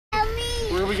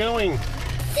we going?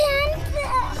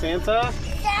 Santa. Santa?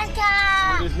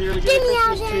 Santa. We're just here to get a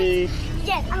Christmas tree.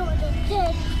 Yes, I want to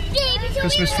baby.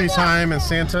 Christmas tree time, and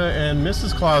Santa and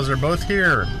Mrs. Claus are both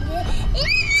here.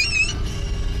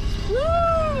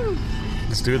 Woo!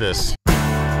 Let's do this.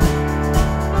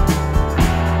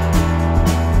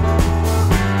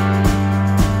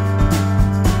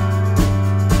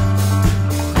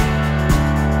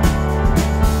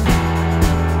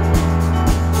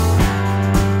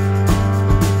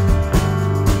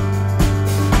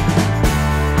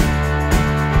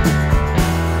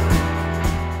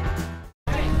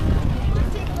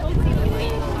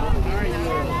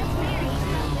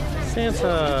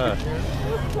 Santa!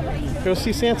 Go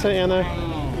see Santa, Anna.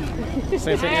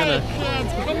 Santa Anna.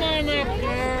 Kids, come on up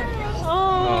here.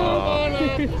 Oh.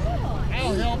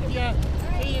 I'll help you.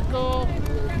 Here you go.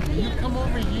 You come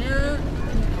over here.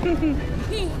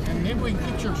 And then we can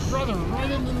get your brother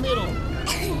right in the middle.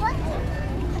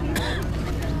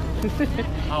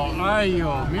 How are you?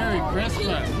 Merry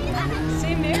Christmas.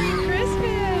 Say Merry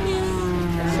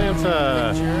Christmas.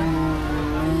 Santa.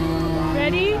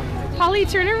 Ready? Holly,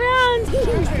 turn around.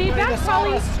 Stay back,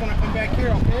 Holly. I just want to come back here,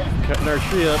 okay? Cutting our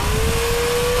tree up.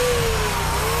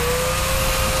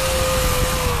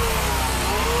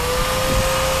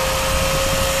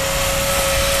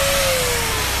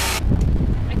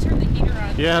 I turned the heater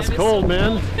on. Yeah, it's cold,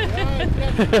 man.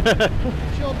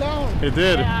 Chill down. It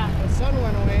did. Yeah. The sun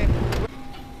went away.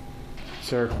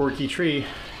 It's our quirky tree.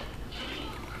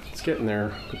 It's getting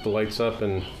there. Put the lights up,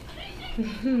 and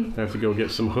I have to go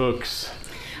get some hooks.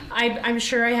 I'm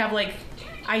sure I have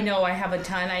I know I have a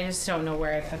ton. I just don't know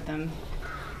where I put them.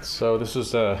 So this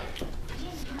is a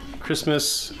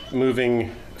Christmas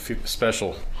moving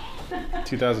special,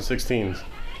 2016.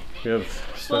 We have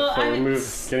stuff that we're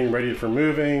getting ready for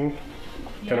moving.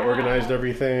 Kind of organized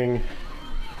everything.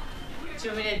 Do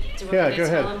you want me to Yeah, go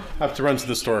ahead. I have to run to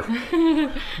the store.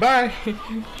 Bye.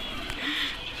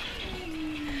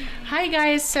 Hi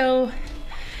guys. So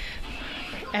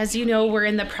as you know, we're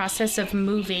in the process of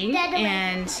moving,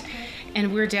 and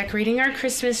we're decorating our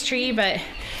Christmas tree, but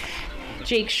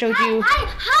Jake showed you.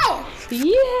 Hi.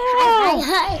 Yeah.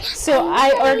 Hi. So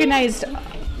I organized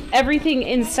everything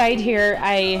inside here.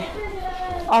 I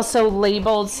also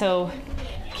labeled, so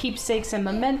keepsakes and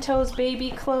mementos,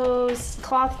 baby clothes,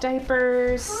 cloth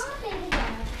diapers,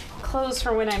 clothes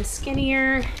for when I'm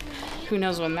skinnier. Who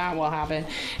knows when that will happen.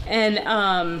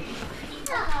 And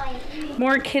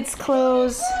more kids'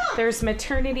 clothes. There's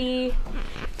maternity,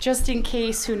 just in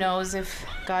case. Who knows if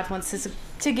God wants us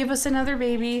to give us another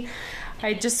baby.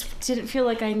 I just didn't feel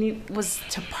like I was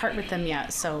to part with them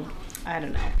yet, so I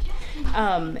don't know.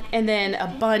 And then a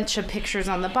bunch of pictures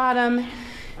on the bottom.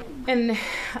 And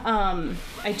I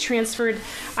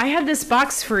had this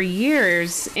box for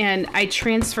years, and I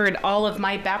transferred all of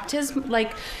my my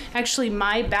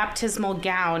baptismal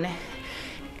gown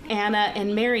Anna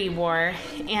and Mary wore,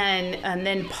 and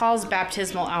then Paul's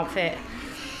baptismal outfit.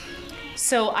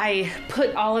 So I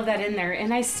put all of that in there,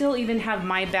 and I still even have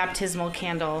my baptismal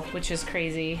candle, which is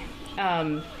crazy.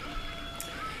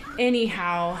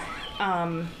 Anyhow,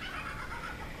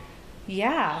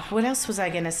 yeah, what else was I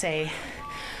gonna say?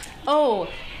 Oh,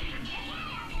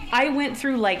 I went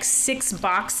through like 6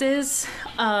 boxes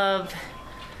of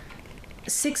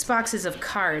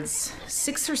cards,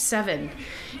 6 or 7,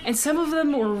 and some of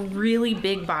them were really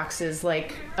big boxes,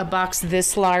 like a box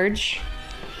this large.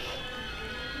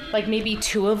 Like maybe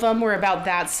 2 of them were about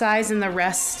that size, and the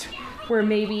rest were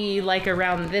maybe like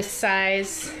around this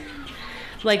size,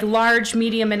 like large,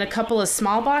 medium, and a couple of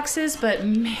small boxes. But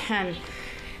man,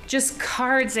 just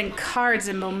cards and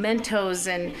mementos.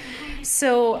 And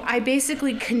so I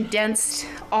basically condensed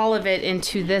all of it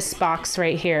into this box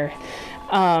right here.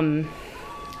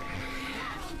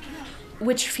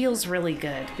 Which feels really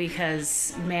good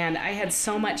because, man, I had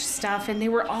so much stuff and they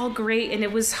were all great, and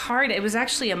it was hard. It was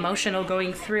actually emotional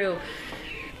going through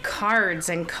cards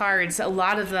and cards. A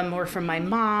lot of them were from my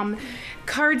mom,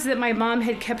 cards that my mom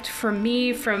had kept from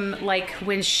me from like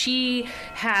when she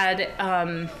had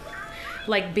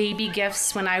like baby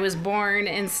gifts when I was born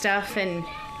and stuff. And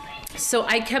so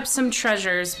I kept some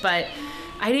treasures, but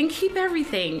I didn't keep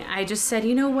everything. I just said,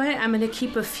 you know what, I'm going to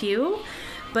keep a few,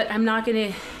 but I'm not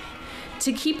going to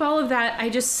keep all of that.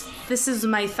 This is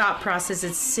my thought process.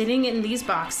 It's sitting in these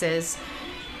boxes.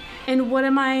 And what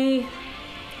am I,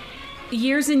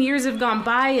 years and years have gone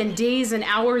by, and days and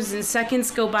hours and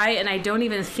seconds go by, and I don't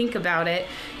even think about it.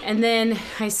 And then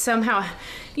I somehow,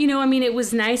 it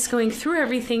was nice going through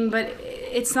everything, but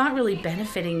it's not really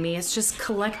benefiting me. It's just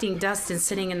collecting dust and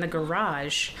sitting in the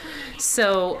garage.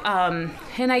 So,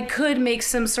 and I could make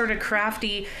some sort of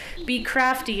be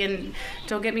crafty, and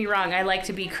don't get me wrong, I like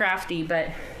to be crafty, but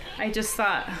I just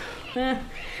thought,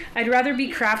 I'd rather be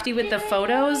crafty with the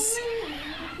photos.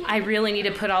 I really need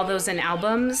to put all those in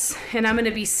albums, and I'm going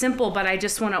to be simple, but I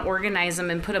just want to organize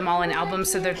them and put them all in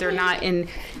albums so that they're not in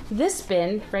this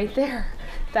bin right there.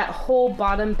 That whole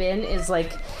bottom bin is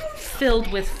like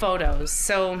filled with photos.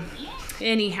 So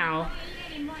anyhow,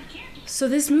 so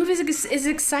this move is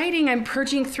exciting. I'm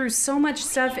purging through so much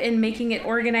stuff and making it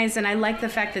organized, and I like the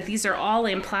fact that these are all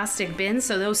in plastic bins,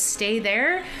 so those stay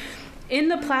there in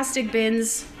the plastic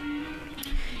bins.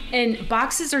 And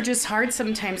boxes are just hard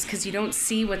sometimes because you don't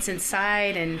see what's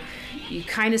inside, and you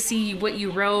kind of see what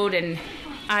you wrote, and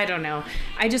I don't know.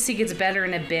 I just think it's better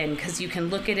in a bin because you can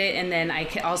look at it, and then I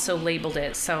also labeled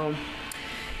it. So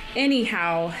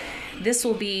anyhow, this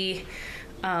will be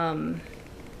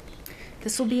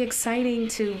exciting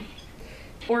to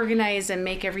organize and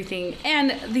make everything.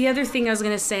 And the other thing I was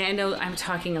going to say, I know I'm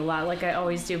talking a lot like I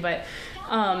always do, but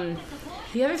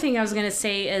the other thing I was going to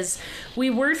say is we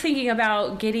were thinking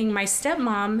about getting my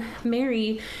stepmom,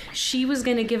 Mary. She was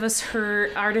going to give us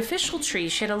her artificial tree.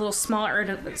 She had a little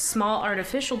small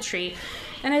artificial tree.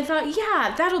 And I thought,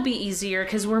 yeah, that'll be easier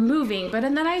because we're moving. But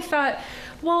and then I thought,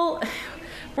 well,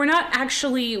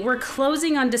 we're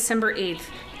closing on December 8th,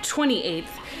 28th.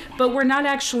 But we're not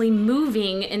actually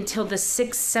moving until the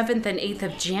 6th, 7th, and 8th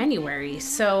of January.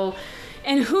 So...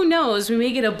 and who knows, we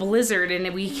may get a blizzard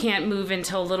and we can't move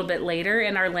until a little bit later.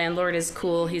 And our landlord is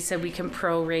cool. He said we can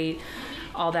prorate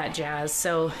all that jazz.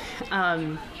 So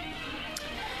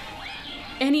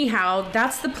anyhow,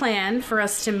 that's the plan for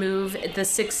us to move the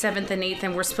 6th, 7th, and 8th.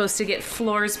 And we're supposed to get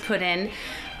floors put in.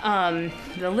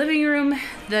 The living room,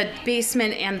 the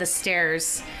basement, and the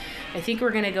stairs. I think we're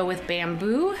going to go with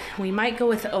bamboo. We might go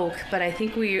with oak, but I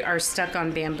think we are stuck on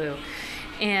bamboo.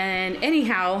 And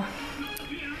anyhow...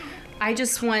 I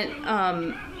just want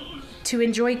to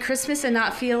enjoy Christmas and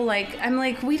not feel like, I'm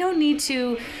like, we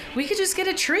could just get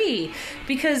a tree,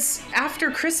 because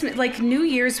after Christmas, like New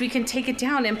Year's, we can take it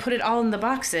down and put it all in the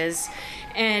boxes.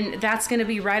 And that's going to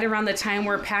be right around the time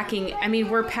we're packing. I mean,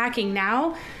 we're packing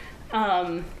now,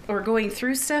 or going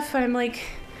through stuff, but I'm like,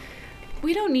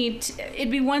 we don't need to,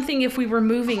 it'd be one thing if we were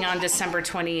moving on December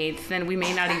 28th, then we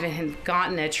may not even have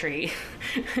gotten a tree.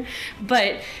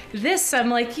 But this, I'm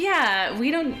like, yeah,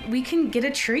 we can get a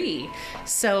tree.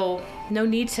 So no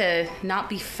need to not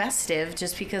be festive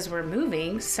just because we're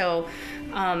moving. So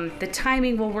the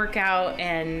timing will work out.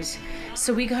 And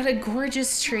so we got a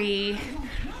gorgeous tree.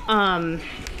 Isn't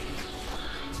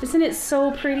it so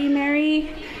pretty,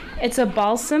 Mary? It's a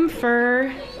balsam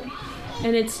fir,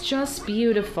 and it's just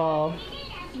beautiful.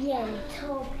 Yeah,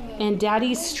 totally. And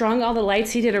Daddy strung all the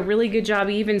lights. He did a really good job.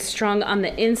 He even strung on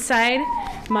the inside.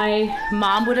 My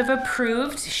mom would have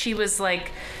approved. She was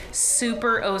like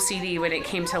super OCD when it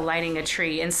came to lighting a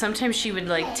tree. And sometimes she would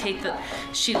like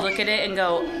she'd look at it and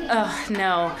go, oh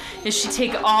no. And she'd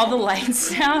take all the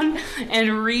lights down and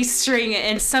restring it.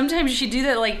 And sometimes she'd do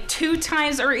that like 2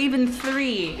 times or even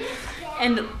 3.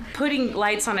 And putting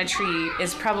lights on a tree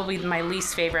is probably my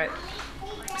least favorite.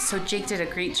 So Jake did a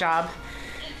great job.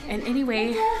 And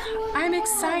anyway, I'm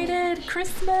excited.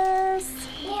 Christmas.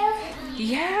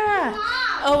 Yeah.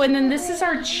 Oh, and then this is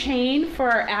our chain for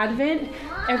our Advent.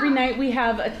 Every night we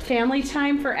have a family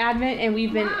time for Advent, and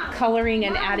we've been coloring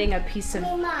and adding a piece of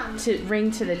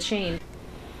ring to the chain.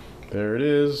 There it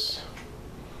is.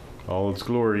 All its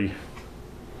glory.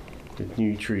 The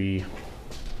new tree.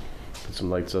 Put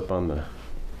some lights up on the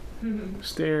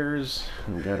stairs.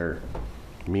 We got our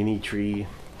mini tree.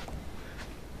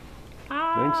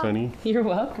 Thanks, honey. You're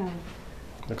welcome.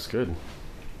 Looks good.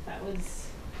 That was...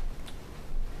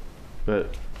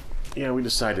 But, yeah, we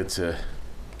decided to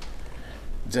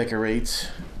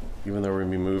decorate, even though we're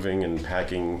going to be moving and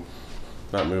packing.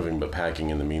 Not moving, but packing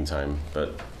in the meantime.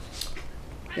 But,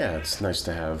 yeah, it's nice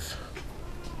to have...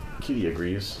 Kitty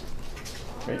agrees.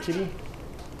 Right, Kitty?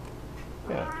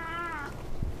 Yeah.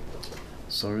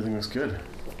 So everything looks good.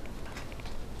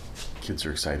 Kids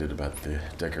are excited about the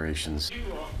decorations.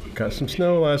 Got some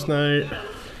snow last night.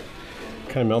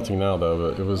 Kind of melting now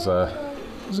though, but it was a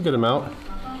good amount.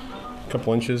 A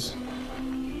couple inches.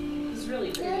 It's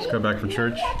really pretty. Just got back from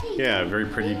church. Yeah, very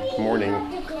pretty morning.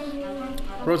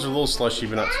 Roads are a little slushy,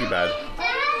 but not too bad.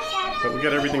 But we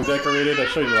got everything decorated. I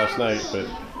showed you last night, but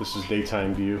this is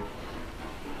daytime view.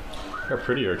 How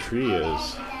pretty our tree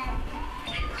is.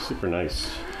 Super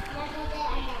nice.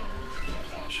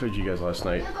 Showed you guys last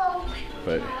night,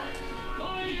 but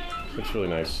it's really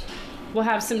nice. We'll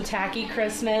have some tacky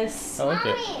Christmas. I like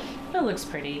it. It looks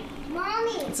pretty.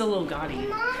 Mommy. It's a little gaudy.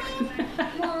 Mommy.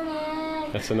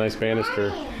 That's a nice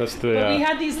banister. That's the. But we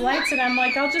had these lights, and I'm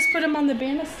like, I'll just put them on the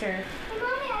banister.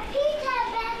 Mommy, I peeked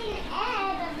at Betty's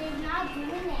head, but they're not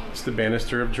doing it. It's the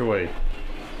banister of joy.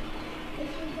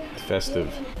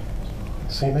 Festive.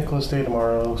 St. Nicholas Day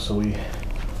tomorrow, so we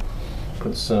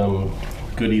put some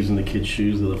goodies in the kids'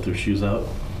 shoes. They left their shoes out.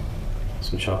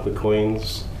 Some chocolate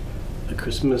coins, a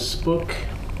Christmas book,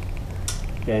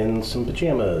 and some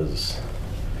pajamas.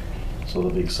 So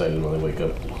they'll be excited when they wake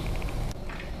up.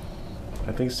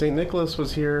 I think St. Nicholas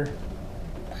was here.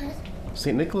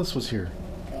 St. Nicholas was here.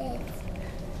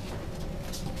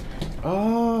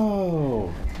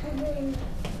 Oh!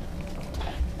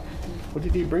 What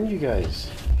did he bring you guys?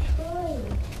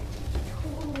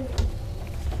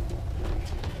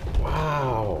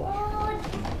 Wow!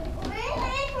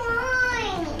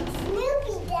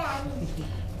 Snoopy Daddy.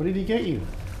 What did he get you?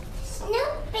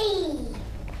 Snoopy.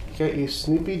 He got you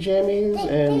Snoopy jammies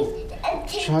and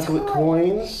chocolate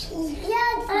coins. Yeah,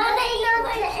 I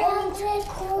love the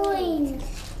coins.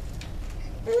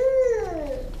 Ooh.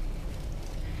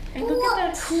 And look at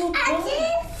that cool book.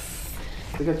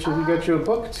 He got you a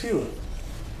book too.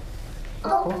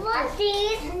 Oh, what's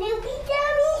these? Snoopy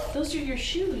Daddy? Those are your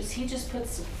shoes. He just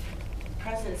puts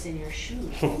presents in your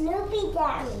shoes. Snoopy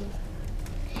Daddy.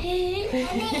 Snoopy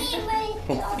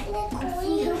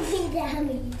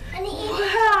Daddy.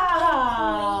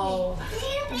 Wow!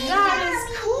 That is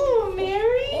cool.